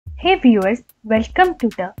Hey viewers, welcome to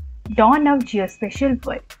the Dawn of Geospatial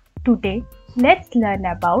World. Today, let's learn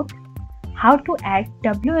about how to add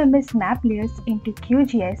WMS map layers into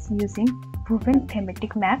QGIS using Bhuvan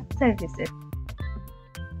Thematic Map Services.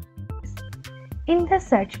 In the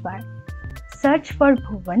search bar, search for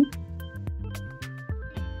Bhuvan.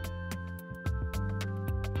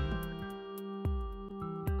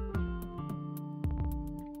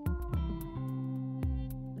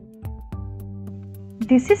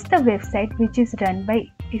 This is the website which is run by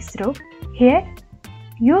ISRO. Here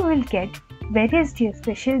you will get various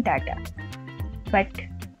geospatial data. But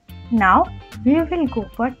now we will go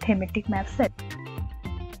for thematic map search.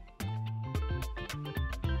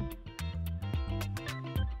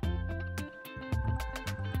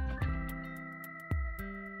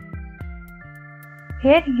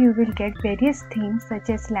 Here you will get various themes such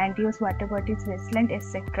as land use, water bodies, wasteland,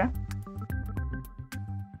 etc.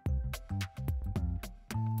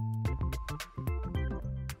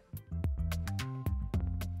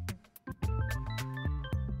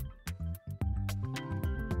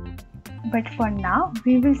 But for now,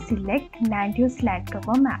 we will select land use land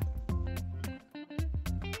cover map.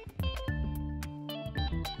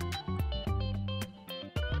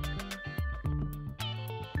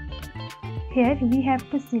 Here we have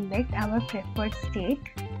to select our preferred state.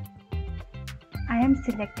 I am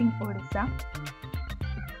selecting Odisha.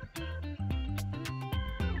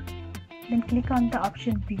 Then click on the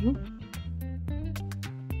option View.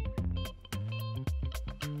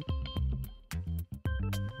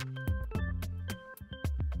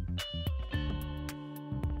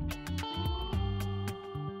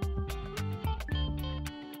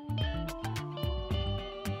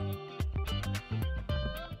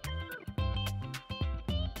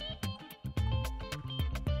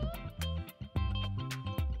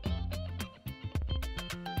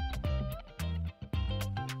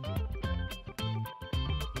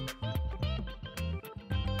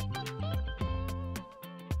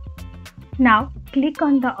 Now click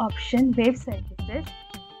on the option Web Services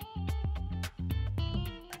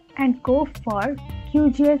and go for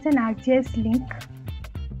QGIS and ArcGIS link.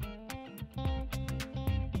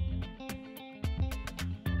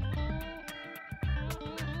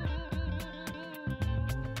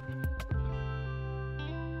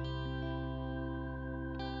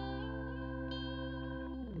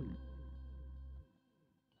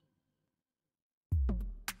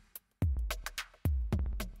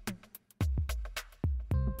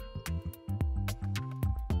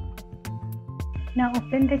 Now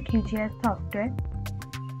open the QGIS software,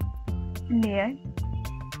 Layer,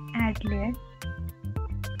 Add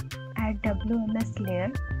WMS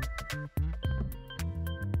Layer.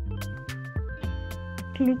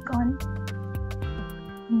 Click on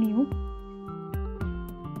New.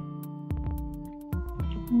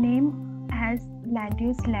 Name as land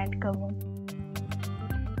use land cover.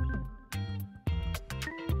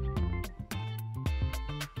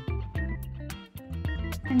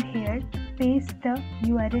 And here paste the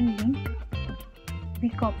URL link we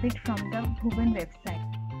copied from the Bhuvan website.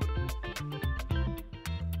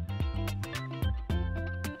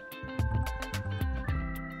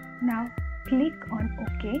 Now click on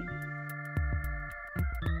OK.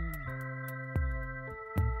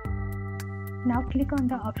 Now click on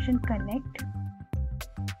the option Connect.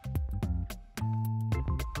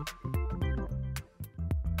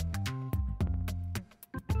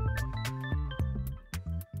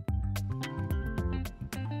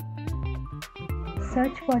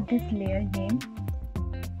 Search for this layer name.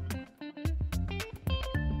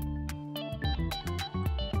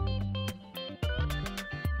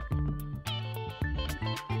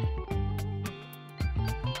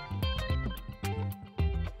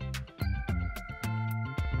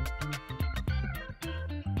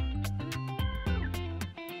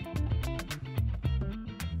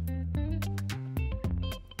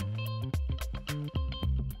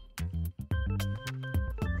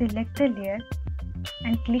 Select the layer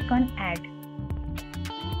and click on Add.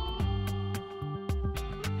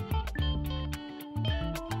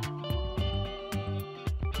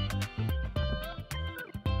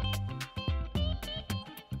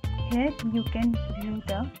 Here you can view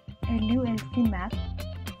the LULC map.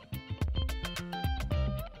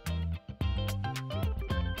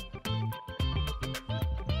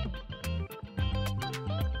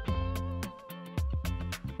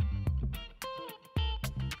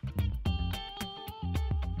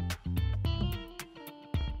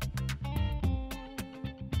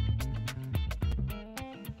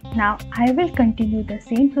 Now I will continue the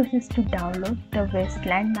same process to download the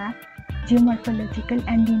wasteland map, geomorphological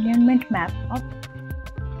and lineament map of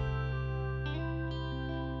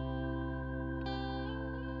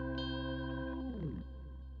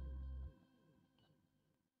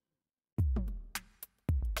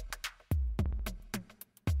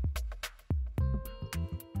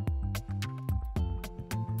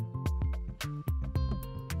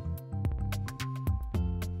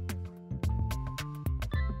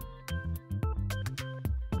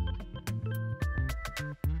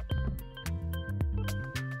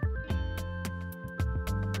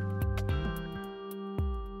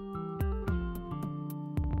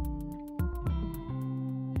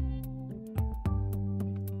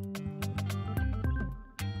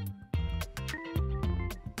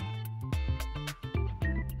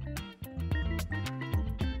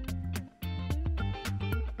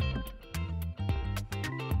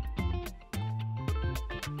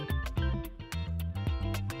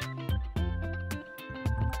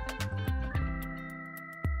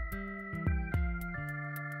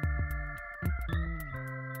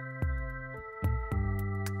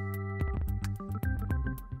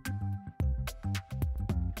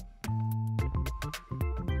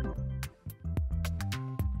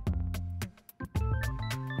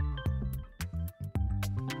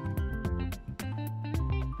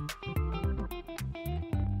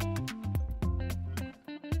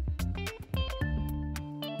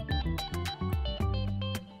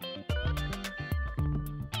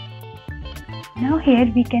Now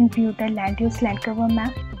here we can view the land use land cover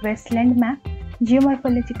map, wasteland map,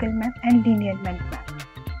 geomorphological map and linear map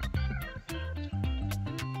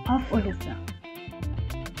of Odisha.